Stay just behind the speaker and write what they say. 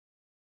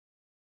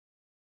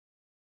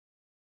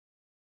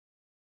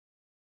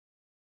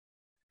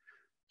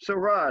So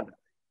Rod,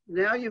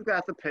 now you've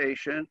got the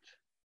patient,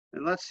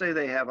 and let's say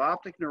they have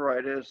optic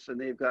neuritis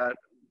and they've got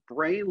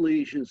brain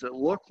lesions that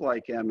look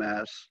like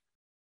MS.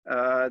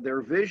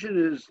 Their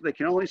vision is, they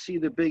can only see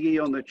the big E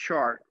on the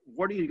chart.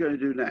 What are you going to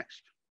do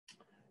next?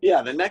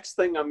 Yeah, the next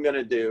thing I'm going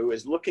to do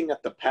is looking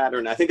at the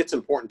pattern. I think it's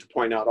important to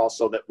point out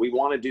also that we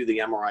want to do the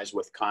MRIs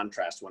with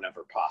contrast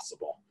whenever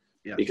possible.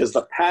 Yes. Because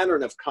the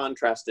pattern of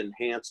contrast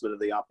enhancement of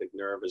the optic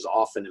nerve is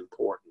often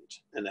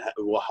important, and it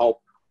will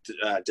help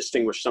to,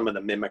 distinguish some of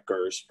the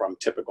mimickers from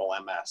typical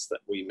MS that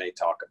we may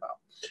talk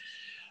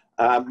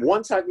about.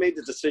 Once I've made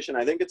the decision,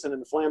 I think it's an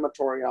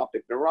inflammatory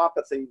optic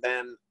neuropathy,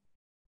 then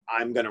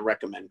I'm going to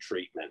recommend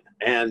treatment.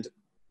 And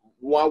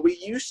while we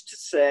used to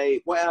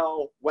say,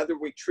 well, whether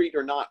we treat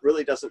or not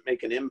really doesn't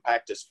make an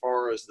impact as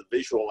far as the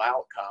visual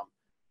outcome,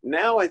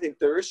 now I think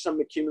there is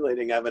some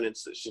accumulating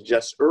evidence that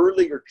suggests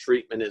earlier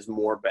treatment is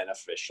more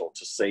beneficial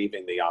to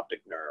saving the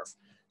optic nerve.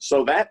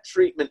 So that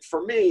treatment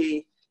for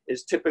me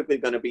is typically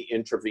going to be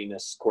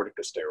intravenous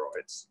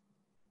corticosteroids.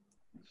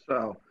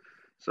 So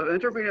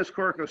intravenous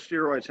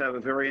corticosteroids have a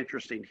very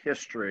interesting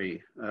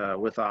history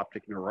with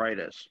optic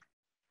neuritis.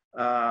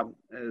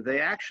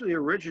 They actually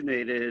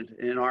originated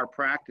in our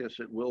practice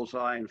at Wills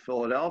Eye in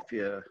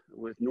Philadelphia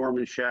with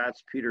Norman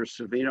Schatz, Peter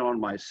Savino, and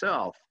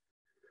myself.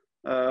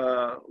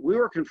 We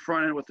were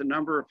confronted with a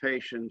number of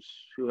patients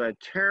who had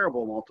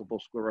terrible multiple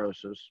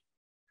sclerosis.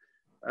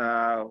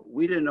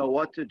 We didn't know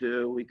what to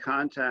do. We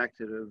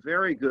contacted a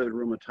very good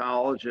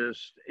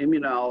rheumatologist,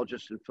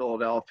 immunologist in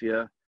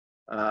Philadelphia,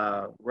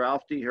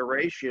 Ralph D.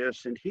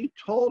 Horatius, and he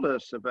told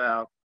us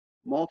about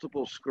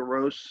multiple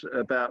sclerosis,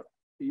 about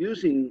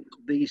using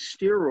these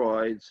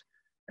steroids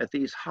at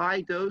these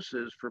high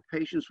doses for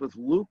patients with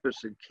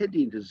lupus and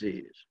kidney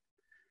disease.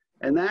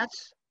 And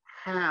that's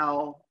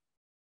how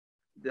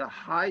the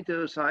high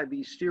dose IV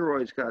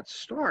steroids got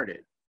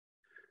started.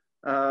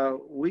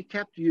 We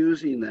kept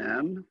using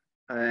them,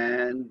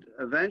 and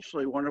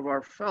eventually one of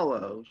our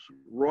fellows,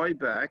 Roy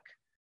Beck,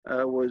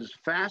 was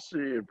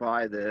fascinated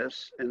by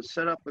this and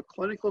set up a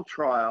clinical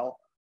trial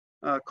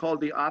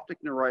called the Optic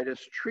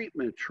Neuritis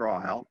Treatment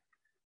Trial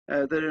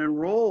that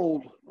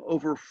enrolled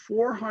over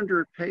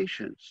 400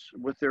 patients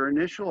with their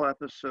initial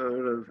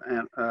episode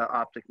of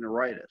optic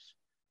neuritis.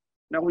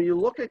 Now, when you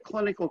look at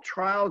clinical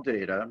trial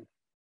data,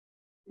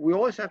 we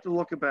always have to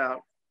look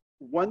about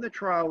when the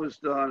trial was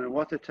done and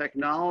what the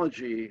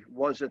technology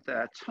was at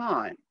that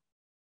time.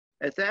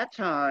 At that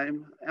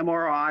time,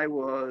 MRI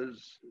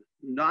was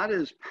not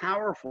as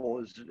powerful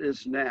as it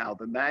is now.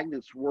 The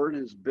magnets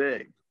weren't as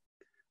big.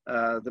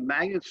 The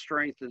magnet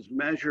strength is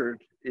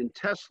measured in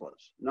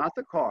Teslas, not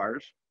the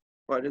cars,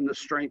 but in the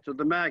strength of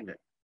the magnet.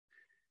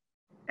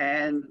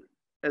 And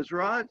as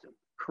Rod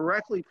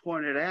correctly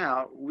pointed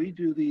out, we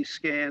do these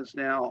scans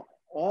now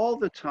all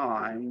the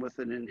time with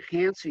an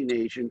enhancing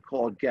agent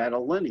called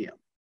gadolinium.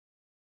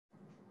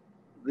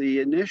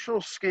 The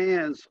initial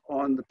scans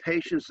on the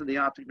patients in the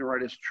optic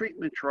neuritis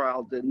treatment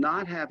trial did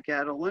not have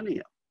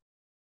gadolinium.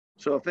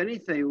 So if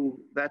anything,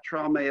 that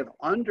trial may have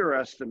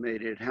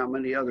underestimated how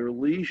many other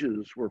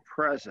lesions were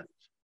present.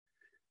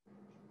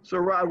 So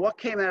Rod, what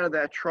came out of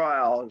that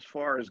trial as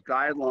far as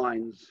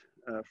guidelines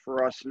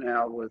for us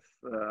now with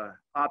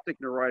optic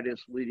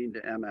neuritis leading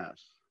to MS?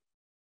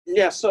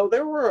 Yeah, so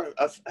there were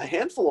a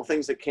handful of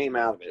things that came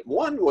out of it.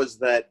 One was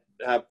that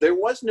there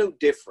was no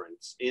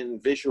difference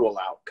in visual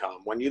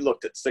outcome when you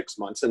looked at 6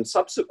 months and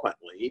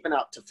subsequently, even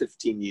out to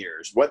 15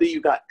 years, whether you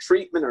got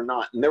treatment or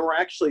not. And there were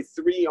actually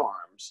 3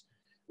 arms.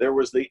 There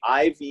was the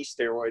IV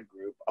steroid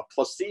group, a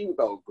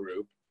placebo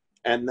group,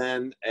 and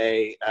then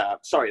there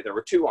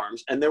were 2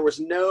 arms, and there was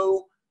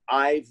no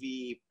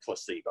IV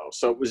placebo.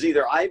 So it was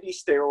either IV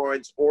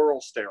steroids,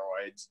 oral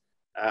steroids,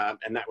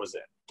 and that was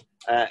it.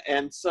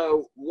 And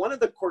so one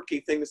of the quirky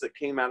things that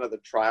came out of the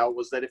trial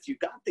was that if you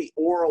got the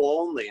oral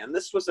only, and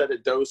this was at a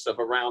dose of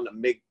around a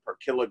mg per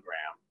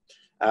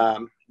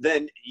kilogram,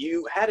 then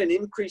you had an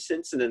increased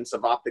incidence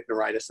of optic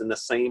neuritis in the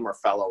same or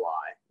fellow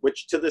eye,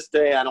 which to this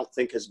day I don't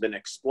think has been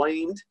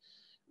explained,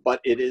 but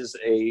it is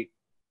a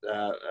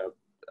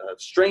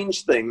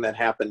strange thing that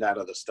happened out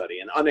of the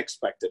study, an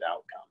unexpected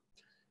outcome.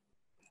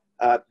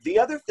 The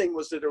other thing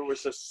was that there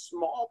was a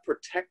small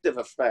protective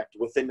effect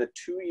within a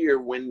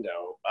 2-year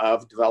window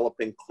of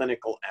developing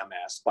clinical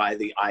MS by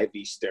the IV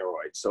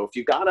steroids. So if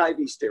you got IV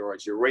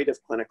steroids, your rate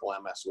of clinical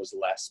MS was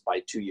less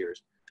by 2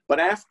 years. But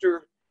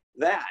after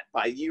that,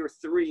 by year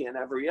 3 and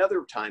every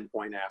other time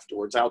point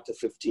afterwards, out to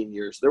 15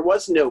 years, there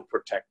was no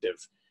protective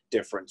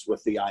difference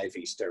with the IV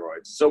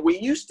steroids. So we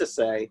used to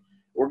say,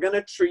 we're going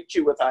to treat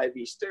you with IV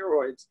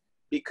steroids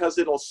because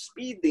it'll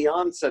speed the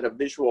onset of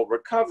visual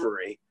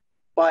recovery,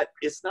 but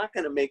it's not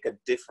going to make a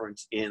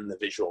difference in the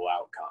visual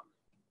outcome.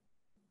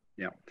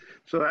 Yeah,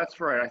 so that's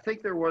right. I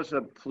think there was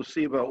a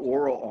placebo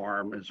oral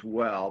arm as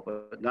well,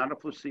 but not a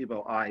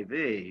placebo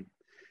IV.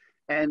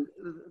 And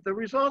the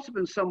results have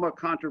been somewhat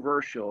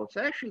controversial. It's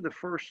actually the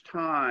first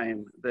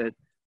time that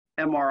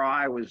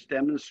MRI was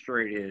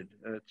demonstrated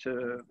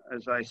to,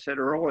 as I said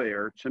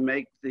earlier, to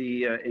make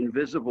the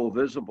invisible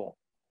visible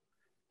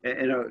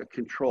in a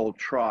controlled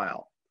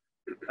trial.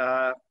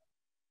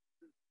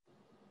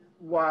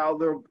 while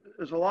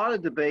there's a lot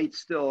of debate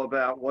still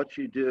about what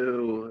you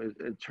do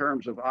in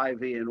terms of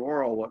IV and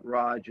oral, what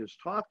Rod just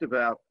talked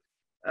about,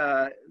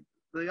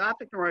 the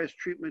optic neuritis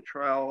treatment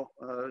trial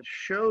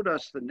showed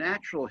us the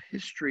natural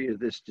history of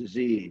this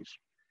disease.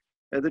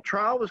 The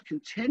trial was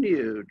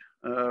continued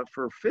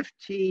for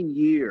 15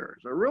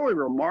 years, a really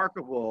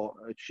remarkable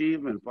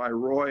achievement by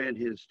Roy and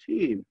his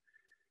team.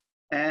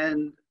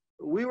 And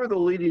we were the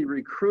leading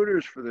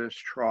recruiters for this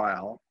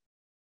trial.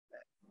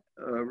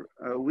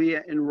 We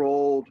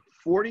enrolled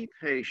 40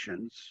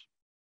 patients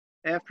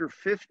after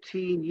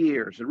 15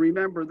 years. And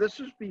remember, this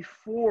is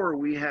before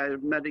we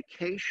had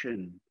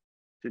medication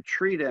to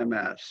treat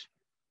MS.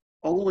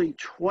 Only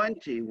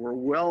 20 were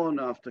well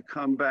enough to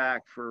come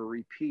back for a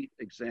repeat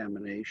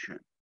examination.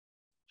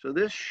 So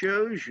this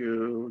shows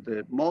you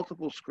that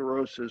multiple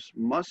sclerosis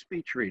must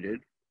be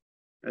treated.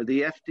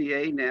 The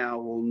FDA now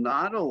will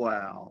not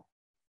allow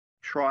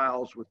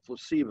trials with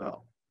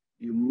placebo.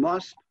 You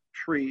must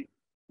treat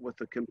with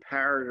a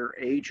comparator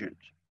agent.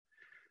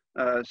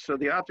 So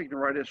the optic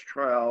neuritis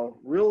trial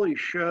really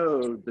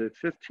showed that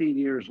 15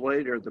 years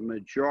later, the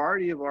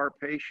majority of our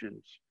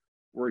patients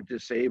were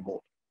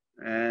disabled.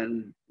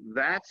 And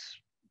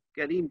that's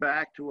getting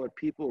back to what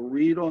people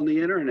read on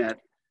the internet,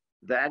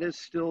 that is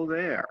still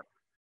there.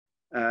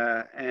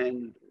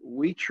 And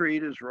we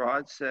treat, as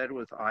Rod said,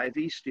 with IV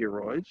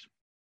steroids.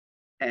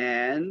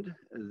 And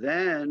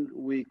then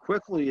we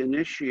quickly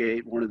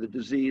initiate one of the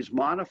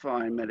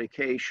disease-modifying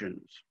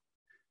medications.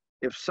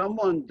 If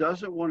someone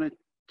doesn't want to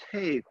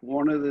take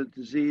one of the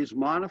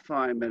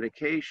disease-modifying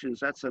medications,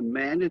 that's a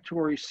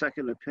mandatory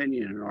second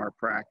opinion in our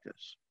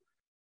practice.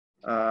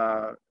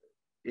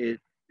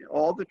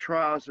 All the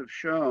trials have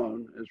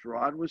shown, as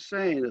Rod was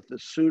saying, that the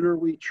sooner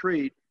we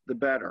treat, the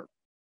better.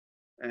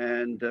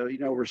 And,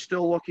 we're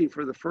still looking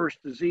for the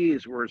first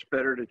disease where it's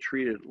better to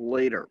treat it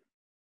later.